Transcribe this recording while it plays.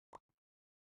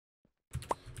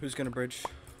Who's gonna bridge?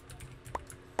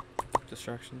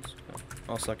 Distractions. Oh,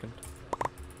 I'll second.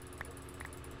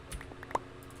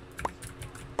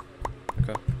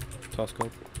 Okay. Toss gold.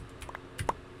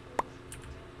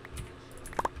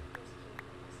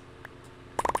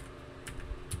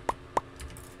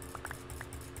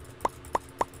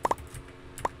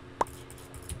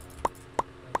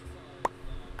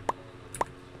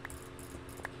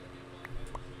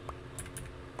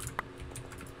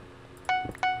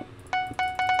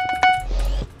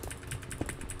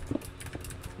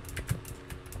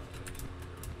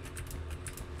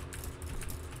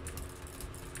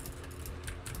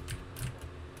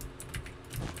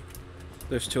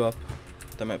 There's two up.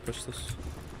 That might push this.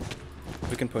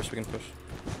 We can push, we can push.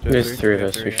 There's three of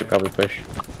us, we should probably push.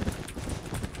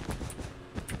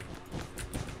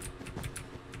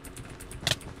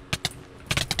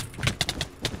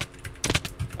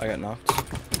 I got knocked.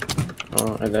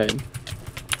 Oh, I died.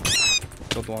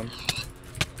 Killed one.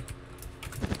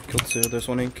 Killed two, there's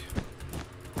one ink.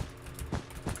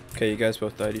 Okay, you guys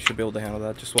both died. You should be able to handle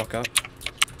that. Just walk out.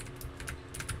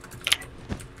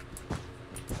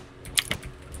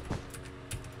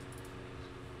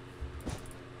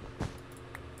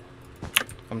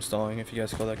 I'm stalling if you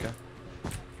guys kill that guy.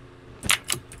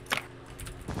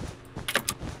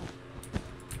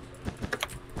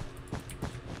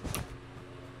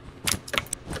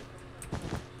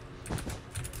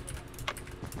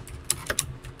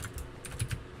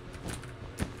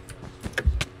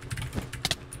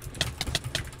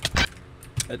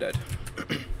 I died.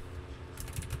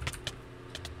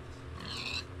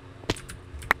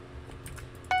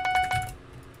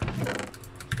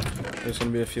 There's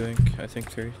gonna be a few ink, I think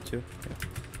 3, 2, yeah.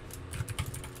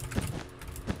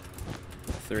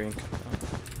 3 ink.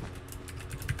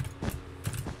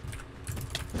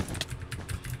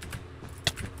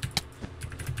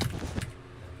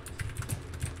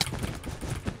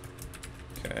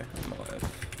 Okay, I'm alive.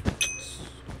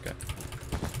 Okay.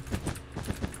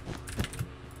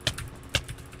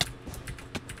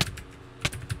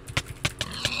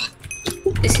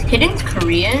 Is hitting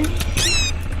Korean?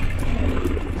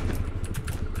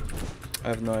 I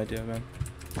have no idea, man.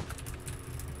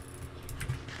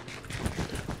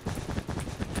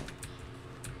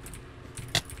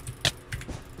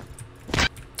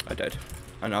 I died.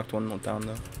 I knocked one down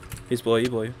though. He's below you,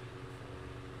 below you.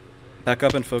 Back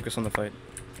up and focus on the fight.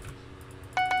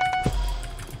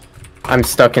 I'm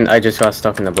stuck in, I just got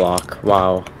stuck in the block.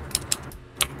 Wow.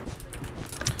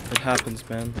 It happens,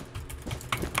 man.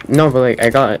 No, but like,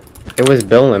 it was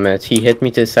bill limits. He hit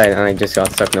me to the side and I just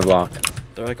got stuck in the block.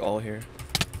 They're like all here.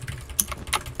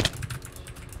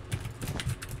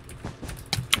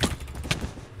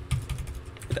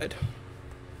 I died.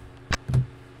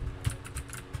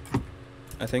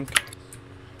 I think.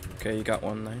 Okay, you got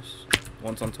one, nice.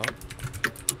 One's on top.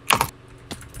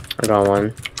 I got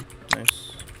one.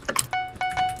 Nice.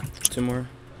 Two more.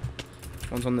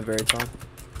 One's on the very top.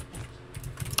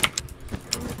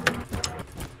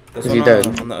 There's Is he one dead?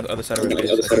 on the other side of our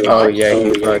base. Oh yeah,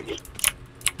 he's fucked.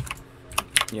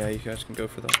 Yeah, you guys can go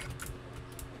for that.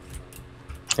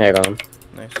 Yeah, I got him.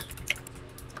 Nice.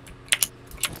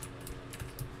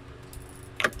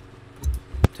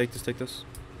 Take this, take this.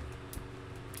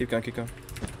 Keep going, keep going.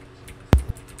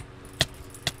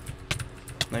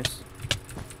 Nice.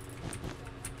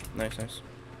 Nice, nice.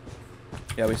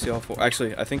 Yeah, we see all 4.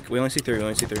 Actually, I think we only see 3, we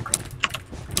only see 3.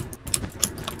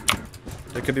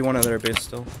 There could be one at their base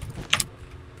still.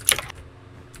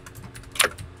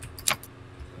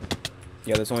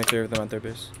 Yeah, there's only 3 of them at their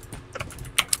base.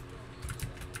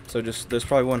 So just, there's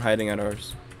probably one hiding at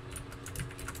ours.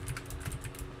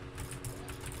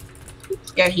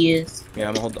 Yeah, he is. Yeah,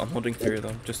 I'm holding 3 of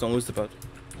them. Just don't lose the boat.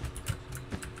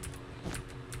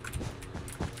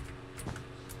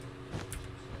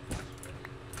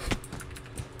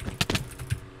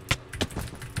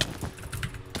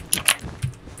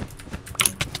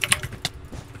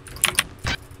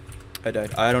 I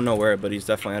died. I don't know where, but he's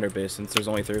definitely at our base since there's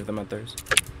only 3 of them at theirs.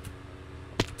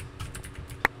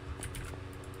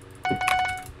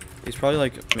 He's probably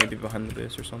like maybe behind the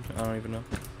base or something. I don't even know.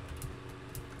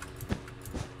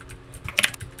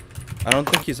 I don't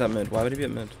think he's at mid. Why would he be at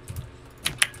mid?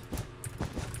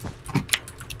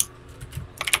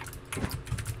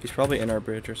 He's probably in our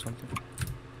bridge or something.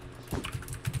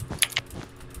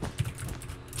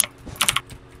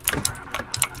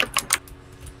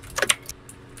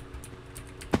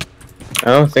 I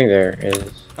don't think there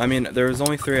is. I mean, there was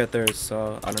only 3 at theirs,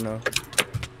 so I don't know.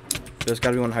 There's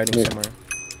gotta be one hiding somewhere.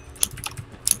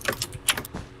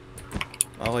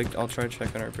 I'll try to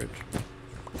check on our bridge.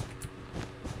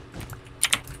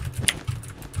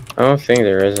 I don't think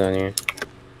there is any.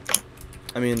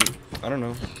 I mean, I don't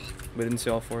know. We didn't see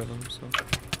all 4 of them, so.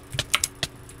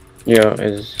 Yeah,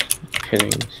 is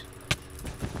hittings.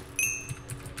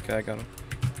 Okay, I got him.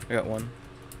 I got 1.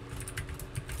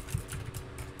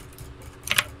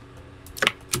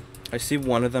 I see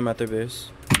 1 of them at their base.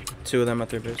 2 of them at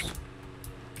their base.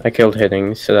 I killed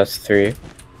hittings, so that's 3.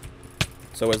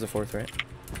 So where's the 4th, right?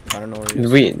 I don't know where he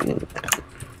is.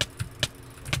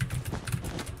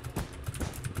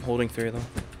 I'm holding 3 of them.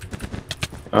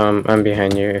 I'm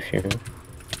behind you if you...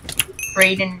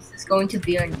 Brayden, is this going to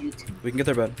be on YouTube? We can get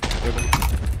their bed. 2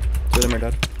 of them are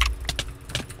dead.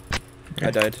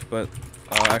 I died, but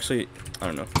actually, I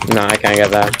don't know. No, I can't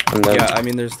get that. Yeah, I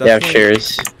mean, there's They have definitely...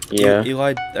 shares. Yeah.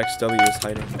 Eli XW is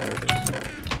hiding.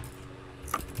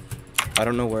 I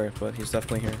don't know where, but he's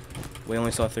definitely here. We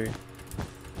only saw 3.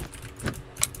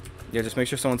 Yeah, just make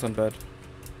sure someone's on bed.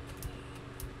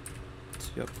 Is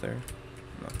he up there?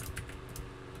 No.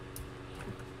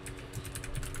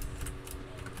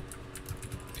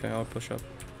 Okay, I'll push up.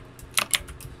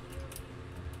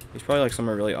 He's probably like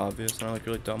somewhere really obvious, and I'm like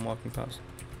really dumb walking past.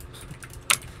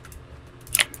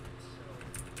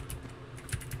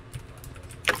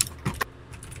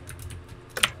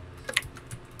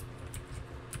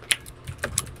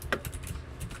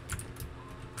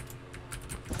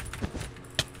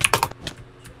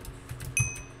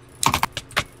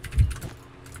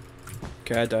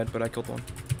 Okay, I died, but I killed 1.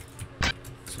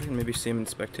 So I can maybe see him in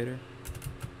spectator.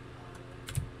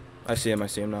 I see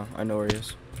him now. I know where he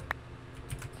is.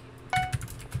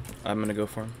 I'm gonna go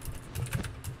for him.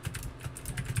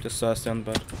 Just stay on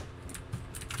the bed.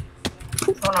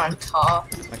 One on top.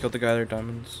 I killed the guy there,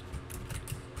 diamonds.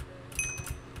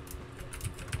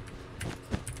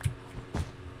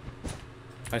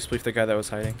 I spleefed the guy that was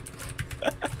hiding.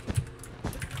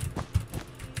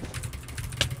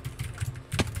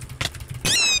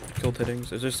 Killed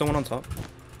hittings. Is there someone on top?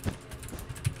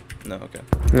 No, okay.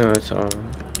 No, it's all...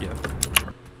 Yeah.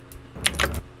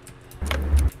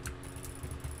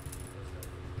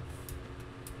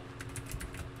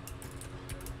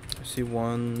 I see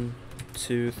 1,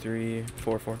 2, 3,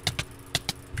 4, 4.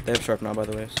 They have sharp now, by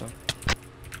the way, so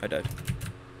I died.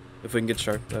 If we can get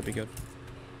sharp, that'd be good.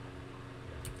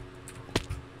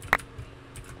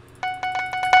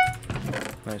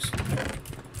 Nice.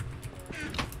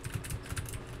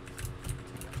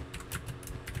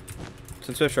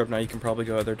 Since we have sharp now, you can probably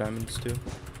go other diamonds too.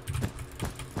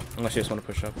 Unless you just want to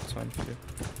push up, it's fine if you do.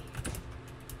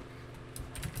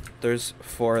 There's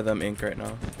 4 of them ink right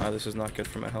now. This is not good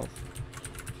for my health.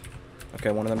 Okay,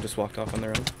 1 of them just walked off on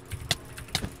their own.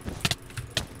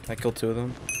 I killed 2 of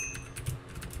them.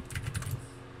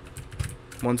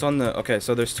 1's on the... Okay,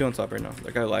 so there's 2 on top right now.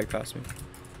 That guy lagged past me.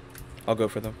 I'll go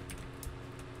for them.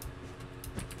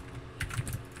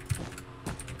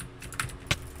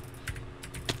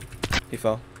 He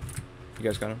fell. You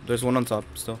guys got him. There's 1 on top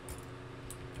still.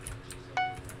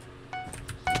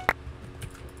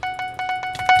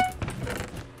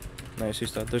 Nice,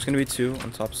 he's dead. There's gonna be 2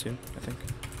 on top soon, I think.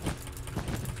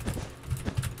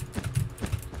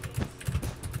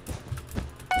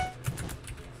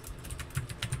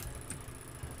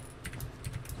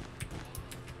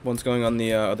 One's going on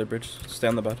the other bridge. Stay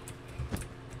on the bed.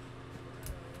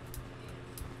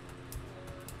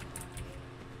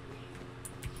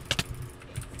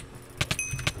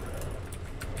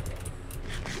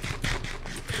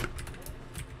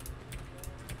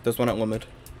 There's 1 at limit.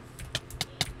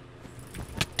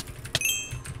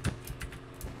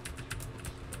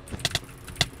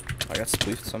 I got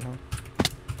spleefed somehow.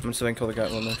 I'm just gonna kill the guy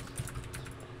at limit.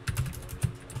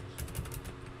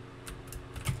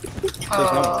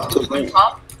 On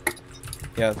top?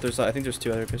 Yeah, there's I think there's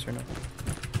 2 other base right now.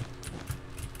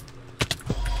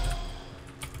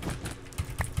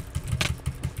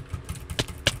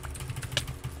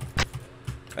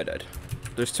 I died.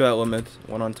 There's 2 at limit,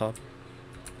 1 on top.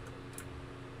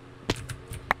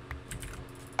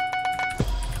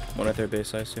 1 at their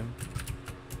base, I assume.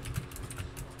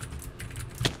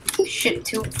 Shit,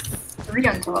 2, 3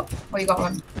 on top. Oh, you got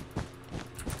 1.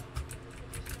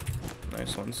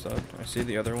 Nice, 1's dead. I see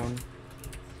the other one.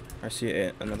 I see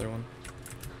another one.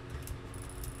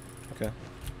 Okay.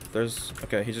 There's...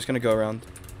 Okay, he's just gonna go around.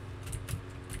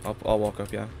 I'll walk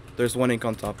up, yeah. There's 1 ink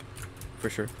on top. For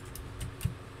sure.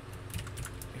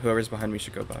 Whoever's behind me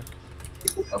should go back.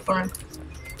 Go for him.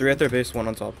 3 at their base, 1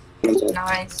 on top.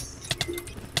 Nice.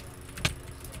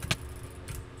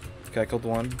 Okay, I killed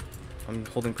 1. I'm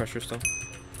holding pressure still.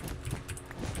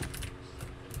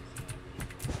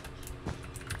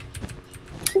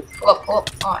 Oh,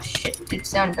 oh shit, dude,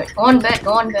 sound bed. Go on bed,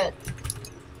 go on bed.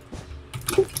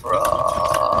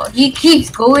 Bro, he keeps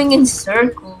going in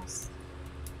circles.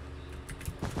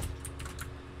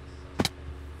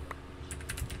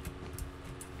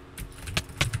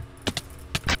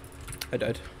 I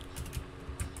died.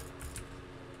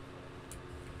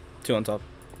 2 on top.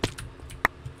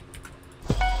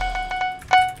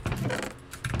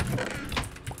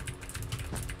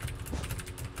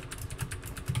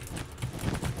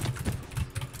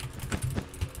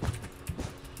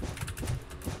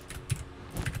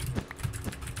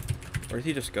 Where did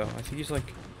he just go? I think he's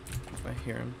like... I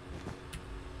hear him.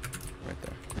 Right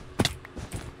there.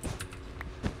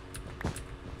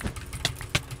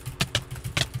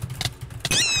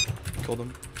 Killed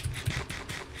him.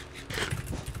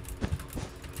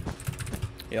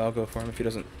 Yeah, I'll go for him if he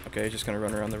doesn't... Okay, he's just gonna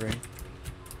run around the ring.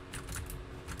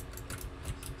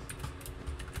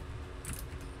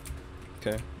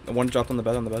 Okay. The one dropped on the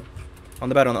bed, on the bed. On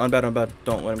the bed, on bed, on bed.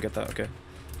 Don't let him get that, okay.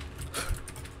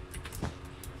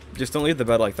 Just don't leave the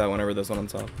bed like that whenever there's one on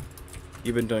top.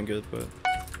 You've been doing good, but...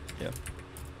 Yeah.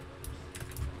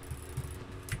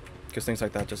 Because things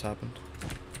like that just happened.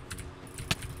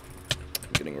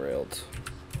 I'm getting railed.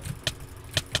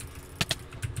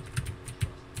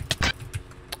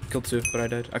 Killed 2, but I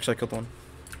died. Actually, I killed 1.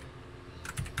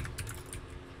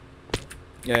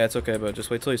 Yeah, it's okay, but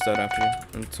just wait till he's dead after you,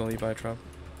 until you buy a trap.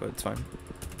 But it's fine.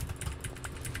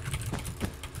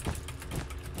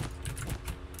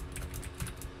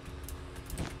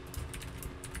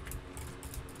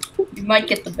 You might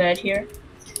get the bed here.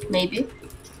 Maybe.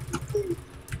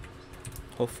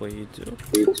 Hopefully you do.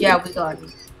 Yeah, we got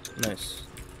it. Nice.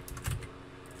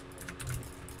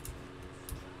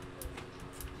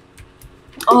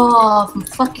 Oh, from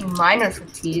fucking minor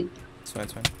fatigue. It's fine,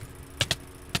 it's fine.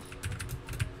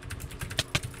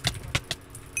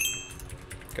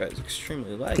 Guys,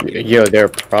 extremely laggy. Yo, they're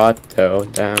prot though,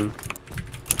 damn.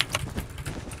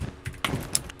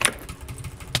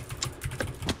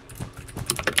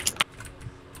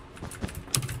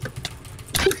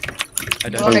 I You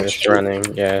died. wanna I'm just chill? running,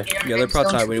 yeah. Yeah, they're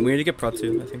prot high. We need to get prot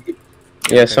 2, I think.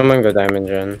 Yeah, okay. someone go diamond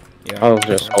gen. Yeah. I'll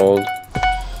just hold.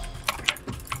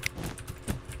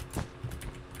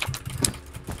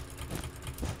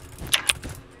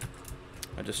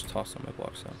 I just tossed on my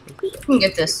blocks out. Oops. You can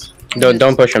get this.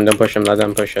 Don't push him, let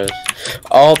them push us.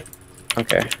 Oh,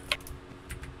 okay.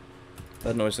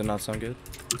 That noise did not sound good.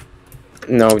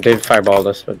 No, they fireballed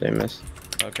us, but they missed.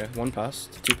 Okay, 1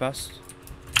 passed, 2 passed,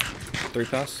 3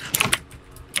 passed.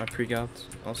 I pre-gapped.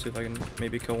 I'll see if I can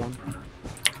maybe kill 1.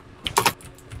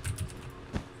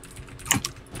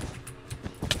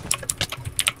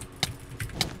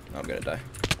 I'm gonna die.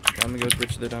 I'm gonna go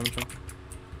switch to the diamond jump.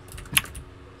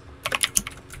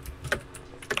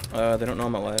 They don't know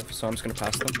I'm alive, so I'm just gonna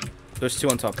pass them. There's 2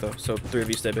 on top though, so 3 of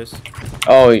you stay base.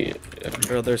 Oh, yeah.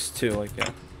 Or there's 2, like, yeah,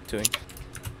 2ing.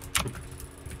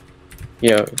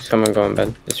 Yo, someone go in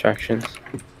bed. Distractions.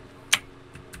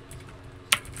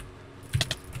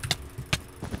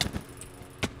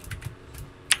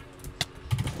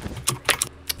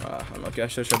 Unlucky, I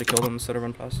should've tried to kill them instead of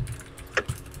run past.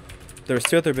 There's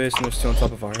 2 at their base and there's 2 on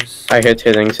top of ours. I hit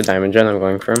hitting to diamond gen, I'm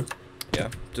going for him. Yeah,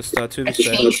 just 2 of you I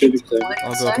stay. changed the wood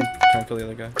I'll go up inside. and try and kill the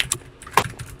other guy.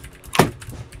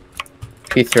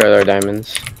 He threw other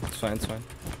diamonds. It's fine, it's fine.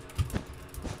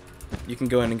 You can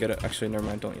go in and get it. Actually, never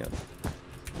mind, don't yet.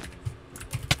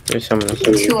 There's someone else.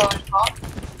 2 on top.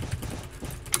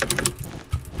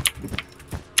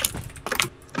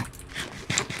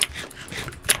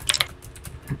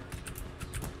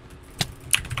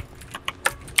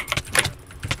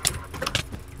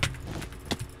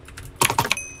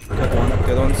 Got 1. The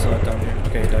other one's down here.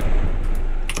 Okay, he died.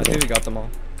 I think we got them all.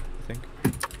 I think.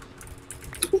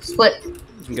 Split.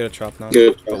 You can get a trap now.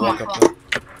 Good. Go Come on, walk up come there.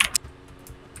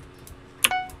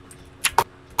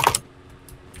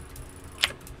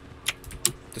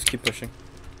 Just keep pushing.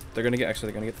 They're gonna get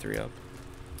 3 up.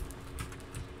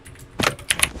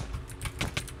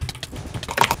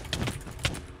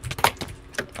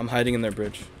 I'm hiding in their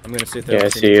bridge. I'm gonna see if they're Yeah, I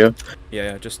see you.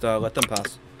 Yeah, just let them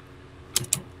pass.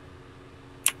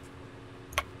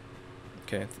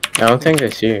 Okay. I don't think they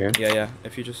see you. Yeah.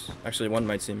 If you just actually 1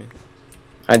 might see me.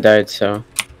 I died, so.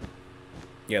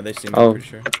 Yeah, they see me, Oh. I'm pretty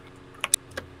sure.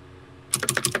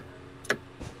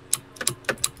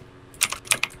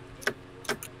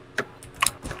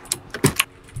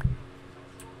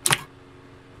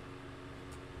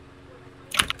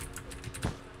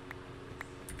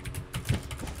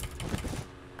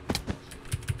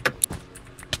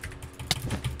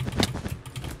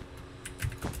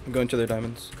 I'm going to their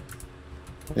diamonds.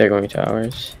 They're going to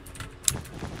ours.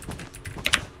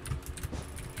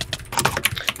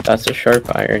 That's a sharp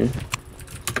iron.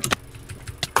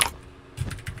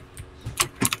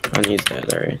 I'll use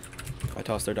that, alright. I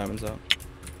tossed their diamonds out.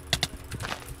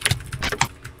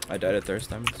 I died at theirs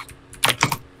diamonds.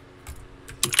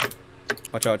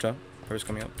 Watch out, watch out. Whoever's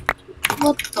coming up.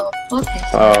 What the fuck is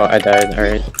Oh, I died.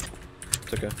 Alright.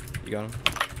 It's okay. You got him.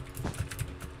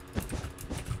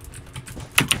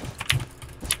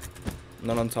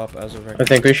 None on top as of right I now.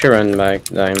 think we should run back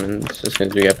diamonds as soon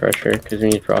as we get pressure, because we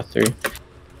need Pro 3.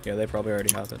 Yeah, they probably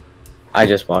already have it. I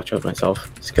just watch out myself.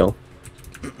 Skill.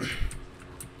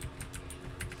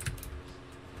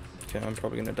 Okay, I'm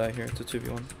probably gonna die here. It's a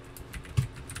 2v1.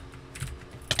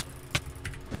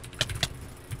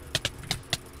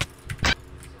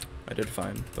 I did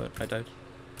fine, but I died.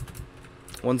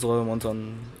 One's low and one's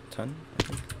on 10, I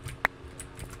think.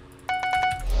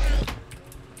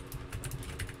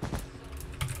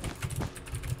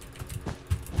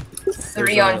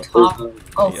 three There's on top?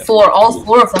 Oh, yeah. 4. All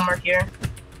 4 of them are here.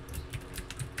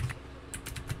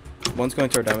 One's going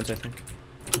to our diamonds, I think.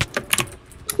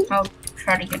 I'll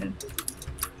try to get him.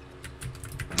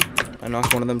 I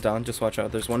knocked one of them down. Just watch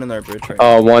out. There's one in their bridge right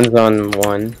Oh, one's on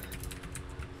 1.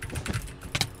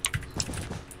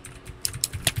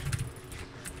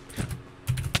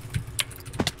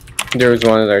 There was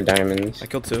one of their diamonds. I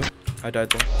killed 2. I died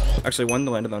though. Actually, one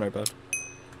landed on our bed.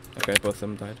 Okay, both of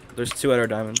them died. There's 2 at our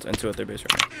diamonds and 2 at their base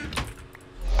right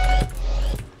now.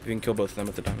 We can kill both of them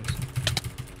with the diamonds.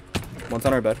 One's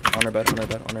on our bed, on our bed, on our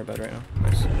bed, on our bed right now.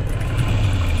 Nice.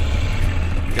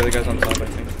 The other guy's on top, I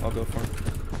think. I'll go for him.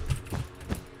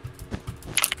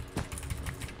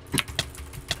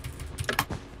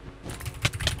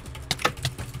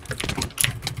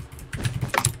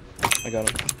 I got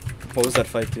him. What was that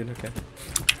fight, dude? Okay.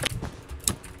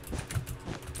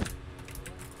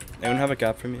 Anyone have a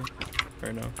gap for me?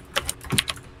 Or no?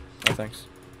 Oh, thanks.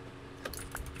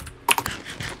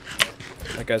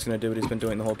 That guy's gonna do what he's been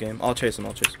doing the whole game. I'll chase him,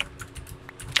 I'll chase him.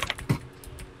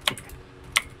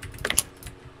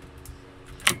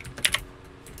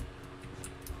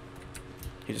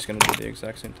 He's just gonna do the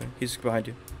exact same thing. He's behind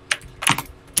you.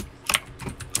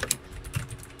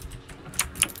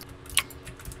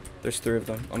 There's 3 of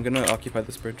them. I'm gonna occupy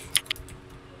this bridge.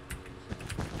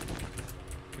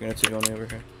 You're gonna 2v1 me over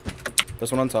here.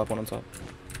 There's one on top, one on top.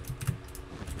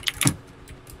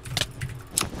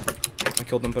 I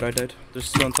killed them, but I died.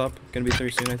 There's 2 on top. Gonna be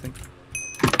 3 soon, I think.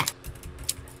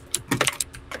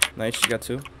 Nice, you got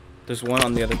 2. There's 1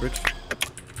 on the other bridge.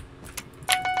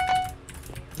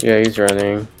 Yeah, he's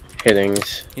running.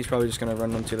 Hittings. He's probably just gonna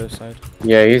run on to the other side.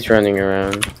 Yeah, he's running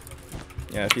around.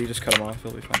 Yeah, if you just cut him off,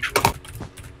 he'll be fine.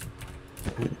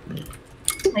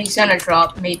 He's gonna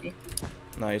drop, maybe.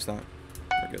 No, he's not.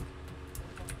 We're good.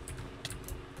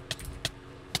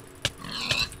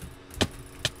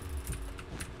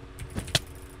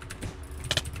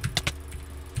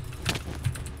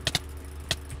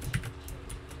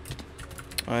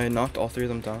 I knocked all 3 of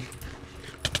them down.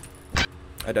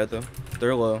 I died though.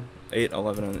 They're low. 8,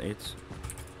 11, and 8.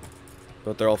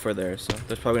 But they're all for there, so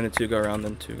there's probably gonna 2 go around,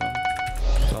 then 2 go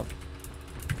top.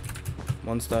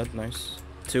 One's dead, nice.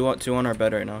 2 on our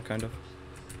bed right now, kind of.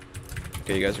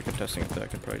 Okay, you guys are contesting up there. I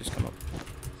can probably just come up.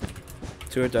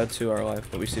 2 are dead, 2 are alive,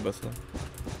 but we see both of them.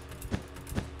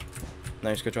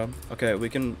 Nice, good job. Okay, we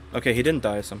can... Okay, he didn't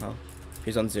die somehow.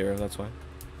 He's on 0, that's why.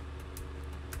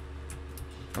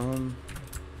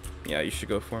 Yeah, you should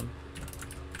go for him.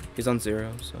 He's on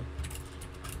 0, so...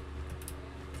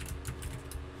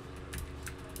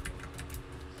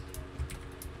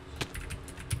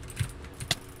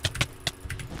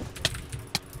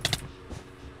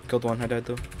 Killed 1, I died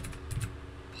though.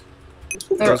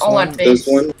 They're all at base.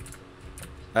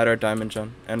 At our diamond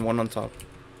gem, and 1 on top.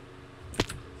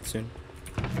 Soon.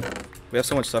 We have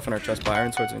so much stuff in our chest. Buy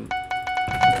iron swords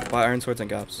and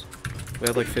gaps. We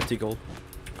have like 50 gold.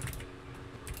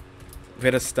 We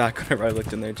had a stack whenever I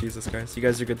looked in there. Jesus Christ, you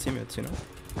guys are good teammates, you know.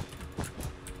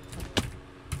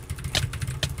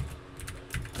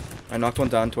 I knocked 1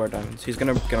 down to our diamonds. He's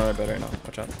gonna get on our bed right now.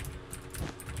 Watch out.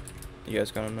 You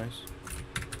guys got him, nice.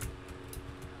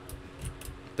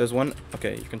 There's 1.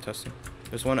 Okay, you can test him.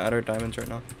 There's 1 at our diamonds right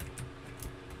now.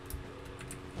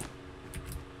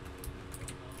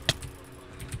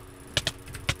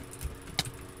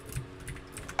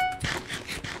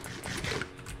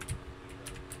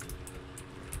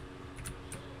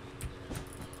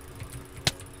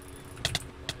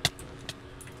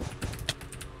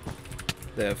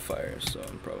 They have fire, so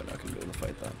I'm probably not gonna be able to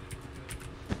fight that.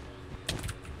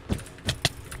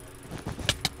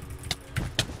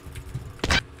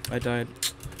 I died.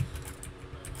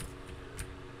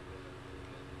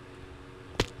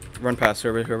 Run past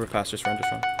whoever passed, just run.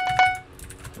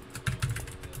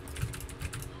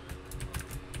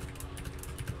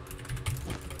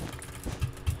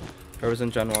 Whoever's in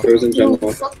gen walk.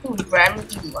 Oh, fucking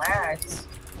randomly lags.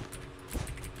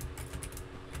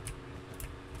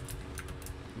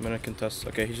 I'm gonna contest.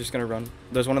 Okay, he's just gonna run.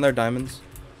 There's one of their diamonds.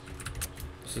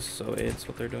 This is so AIDS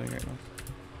what they're doing right now.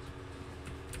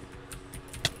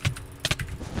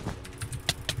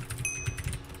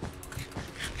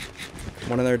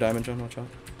 One of their diamond, John, watch out.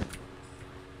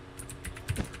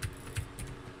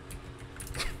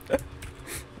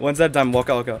 One's that diamond, walk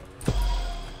out, walk out.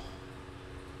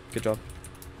 Good job.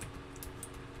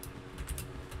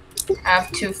 I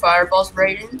have 2 fireballs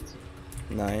braided.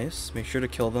 Nice. Make sure to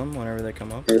kill them whenever they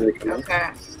come up.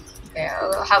 Okay. Okay,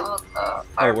 I'll have a Oh,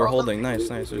 fireball. we're holding. Nice,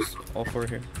 nice. There's all 4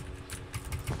 here.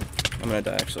 I'm gonna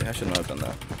die, actually. I should not have done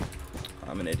that.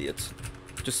 I'm an idiot.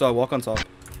 Just walk on top.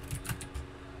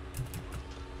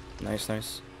 Nice,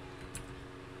 nice.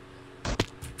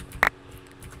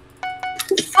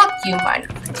 Fuck you, minor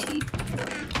fatigue.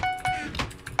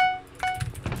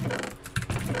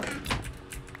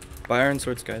 Buy iron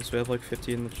swords, guys. We have like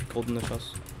 50 in the gold in the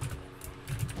chest.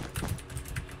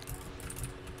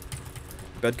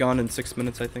 Bed gone in 6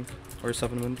 minutes, I think. Or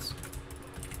 7 minutes.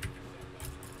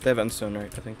 They have endstone,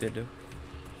 right? I think they do.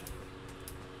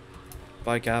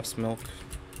 Buy gaps, milk,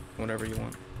 whatever you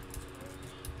want.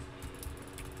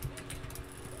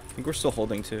 I think we're still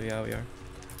holding too. Yeah, we are.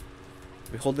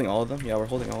 We holding all of them? Yeah, we're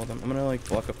holding all of them. I'm gonna like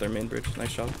block up their main bridge.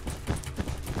 Nice job.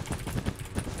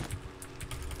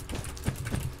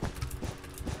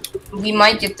 We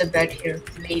might get the bed here,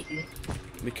 maybe.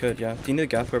 We could, yeah. Do you need a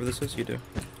gap, whoever this is? You do.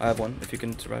 I have one, if you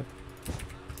can survive.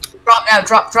 Drop now,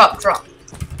 drop.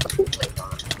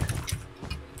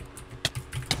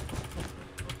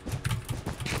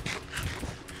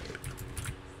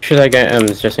 Should I get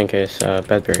M's just in case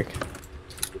bed break?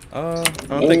 I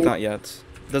don't think not yet.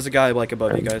 There's a guy like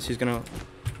above you guys. He's gonna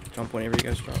jump whenever you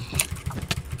guys drop.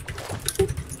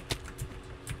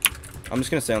 I'm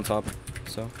just gonna stay on top,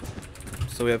 so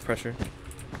we have pressure.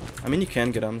 I mean, you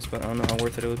can get M's, but I don't know how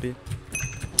worth it would be.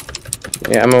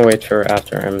 Yeah, I'm gonna wait for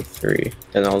after M3,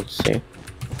 then I'll see.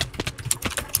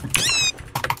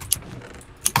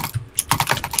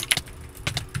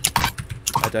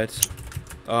 I died.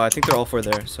 I think they're all 4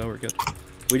 there, so we're good.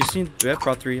 We just need. Do we have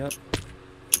Prot 3 yet?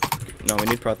 No, we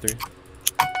need Prot 3.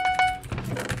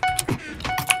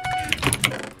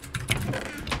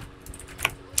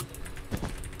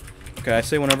 Okay, I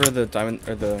say whenever the diamond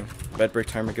or the bed break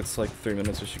timer gets like 3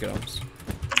 minutes, we should get M's.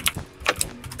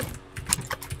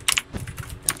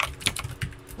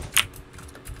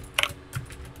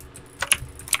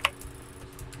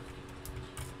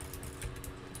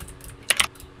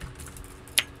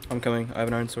 I'm coming. I have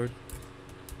an iron sword.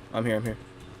 I'm here.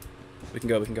 We can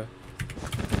go.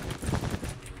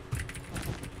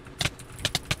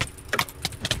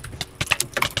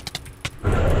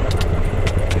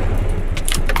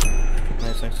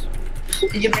 Nice.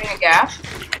 Did you bring a gap?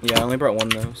 Yeah, I only brought 1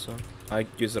 though, so I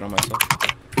used it on myself.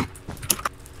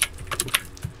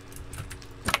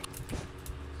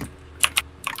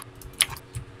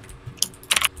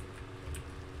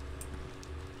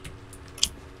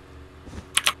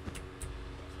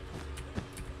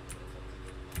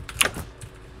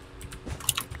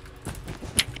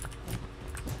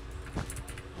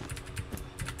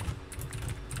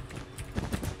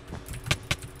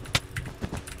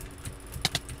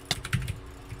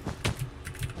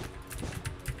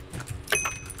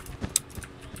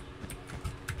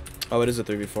 Oh, it is a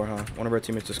 3v4, huh? One of our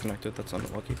teammates disconnected. That's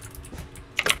unlucky.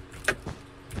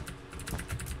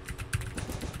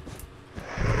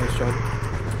 Nice job.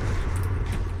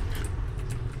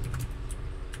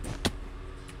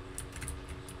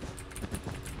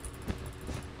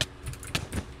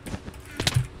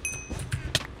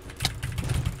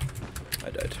 I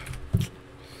died.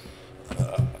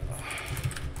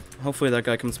 Hopefully that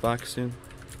guy comes back soon.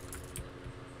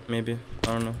 Maybe. I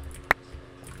don't know.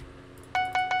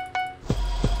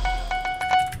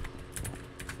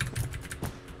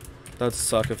 That'd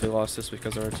suck if we lost this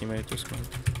because our teammate just went.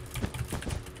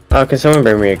 Can someone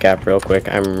bring me a gap real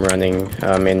quick? I'm running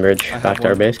main bridge back to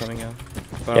our base. Coming, yeah.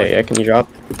 Yeah, can you drop?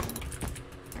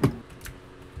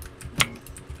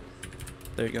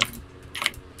 There you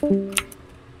go.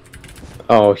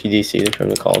 Oh, he DC'd from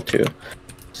the call too.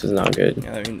 This is not good.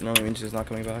 Yeah, that normally means he's not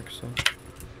coming back, so.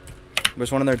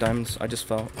 There's one of their diamonds. I just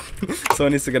fell.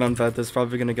 Someone needs to get on bed. That's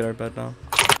probably gonna get our bed now.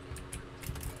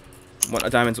 What?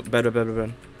 A diamond's bed.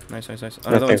 Nice.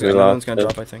 Another one's gonna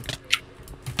drop, I think.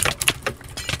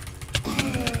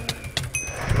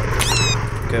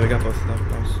 Okay, we got both of them.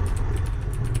 Nice.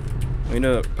 We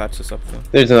need to patch this up though.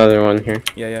 There's another one here.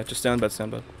 Yeah. Just stand bed.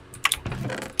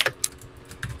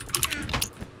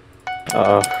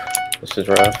 This is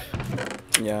rough.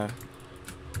 Yeah.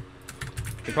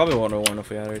 We probably won't have won if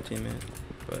we had our teammate,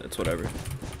 but it's whatever.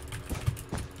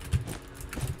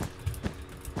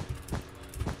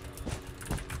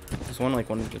 one like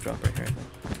wanted to drop right here. I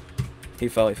think. He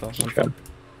fell. One fell.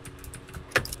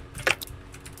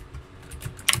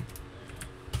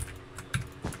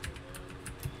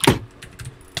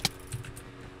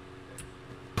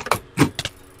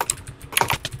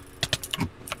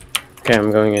 Okay,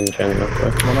 I'm going in trying real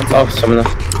quick. One on Oh, top. someone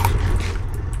else.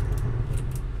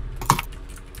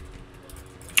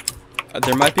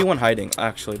 There might be one hiding.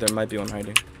 Actually, there might be one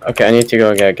hiding. Okay, I need to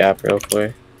go get a gap real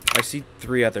quick. I see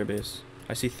 3 at their base.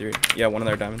 I see 3. Yeah, one of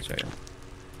their diamonds right here.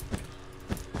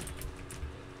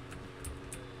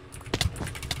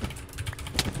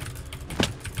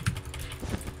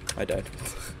 I died.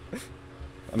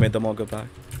 I made them all go back.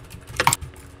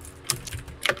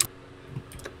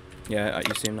 Yeah,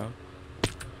 you see him now.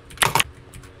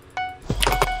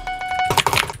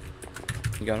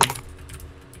 You got him?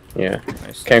 Yeah.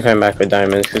 Nice. Can't come back with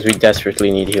diamonds because we desperately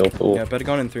need heal pool. Yeah,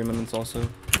 Bedwars in 3 minutes also.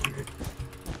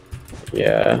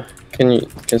 Yeah.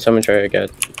 Can someone try to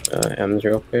get M's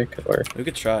real quick? Or We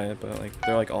could try it, but like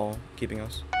they're like all keeping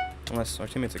us. Unless our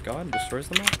teammate's a god and destroys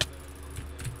them all.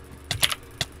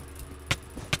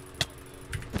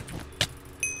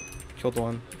 Killed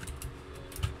one.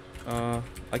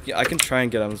 I can try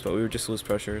and get M's, but we would just lose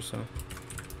pressure, so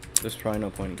there's probably no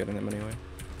point in getting them anyway.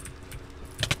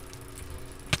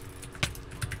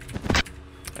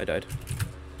 I died.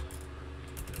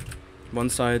 One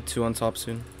side, 2 on top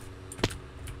soon.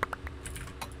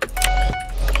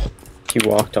 he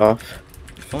walked off.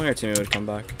 If only our teammate would come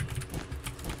back.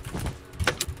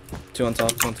 2 on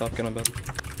top, get on bed.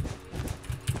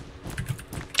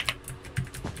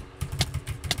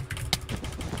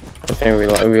 I think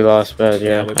we lost bed.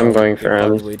 Yeah, we I'm going for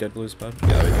M's. Probably did lose bed.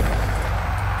 Yeah, we did.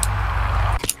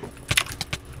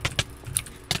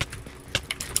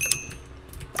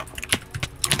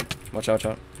 Watch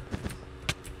out.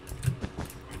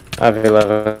 I have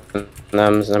 11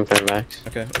 M's and I'm playing max.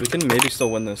 Okay, we can maybe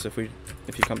still win this if you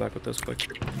come back with this quick.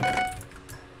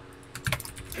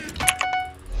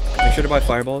 Make sure to buy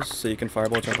fireballs so you can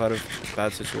fireball jump out of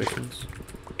bad situations.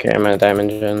 Okay, I'm at a diamond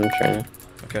gen. I'm trying to.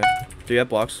 Okay. Do you have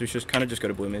blocks? We should kind of just go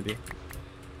to blue maybe.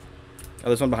 Oh,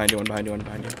 there's one behind you. I'll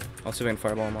see if I can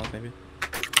fireball him off maybe.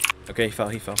 Okay, he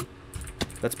fell.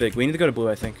 That's big. We need to go to blue,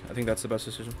 I think. I think that's the best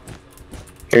decision.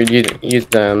 Here, use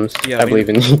the M's. Yeah, I believe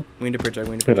in you. We need to project.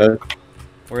 Where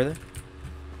are they?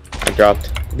 I dropped.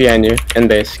 Behind you. In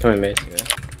base. Come in base. Okay.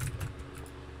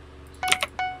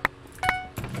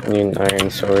 I need an iron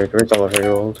sword. Where's all of her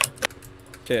gold?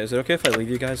 Okay, is it okay if I leave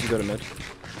you guys and go to mid?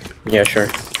 Yeah, sure.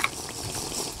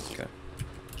 Okay.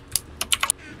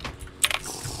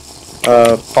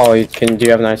 Paul, do you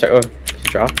have an iron sword? Oh, he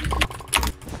dropped.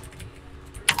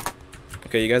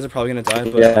 Okay, you guys are probably gonna die,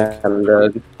 but Yeah, like, I'm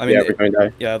dead. I mean, yeah, we're going to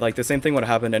die. yeah, like the same thing would have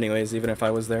happened anyways, even if I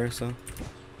was there. So,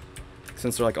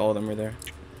 since they're like all of them were there.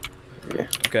 Yeah.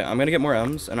 Okay, I'm gonna get more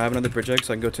M's, and I have another bridge egg,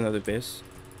 so I can go to another base.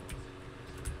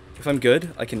 If I'm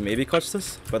good, I can maybe clutch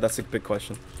this, but that's a big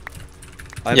question.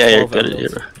 I have Yeah, you're 12 good.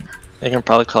 emeralds. They can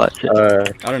probably clutch it.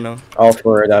 I don't know. All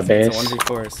for that base. It's a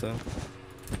 1v4, so.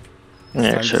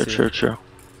 Yeah, time to see. true.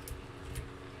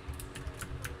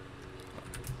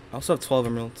 I also have 12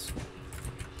 emeralds.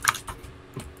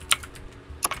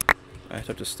 I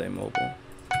have to stay mobile.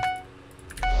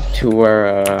 2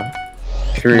 are,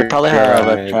 3 You probably have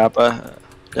a mid. trap.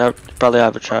 Yeah, probably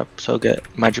have a trap. So get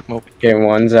magic move. Okay,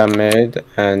 1's at mid,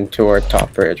 and 2 are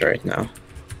top bridge right now.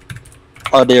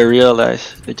 Oh, they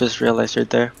realize. They just realized you're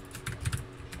there.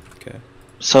 Okay.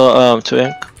 So 2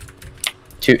 ink.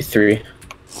 3.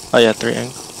 Oh yeah, 3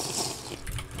 ink.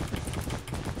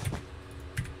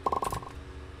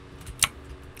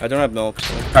 I don't have milk.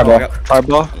 So Fireball.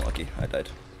 Fireball. I'm lucky. I died.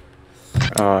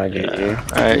 Oh, GG.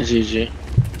 Alright, GG.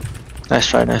 Nice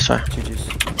try. GG's.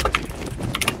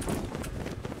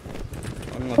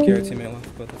 I'm lucky our teammate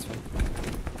left, but that's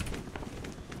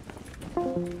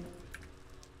fine.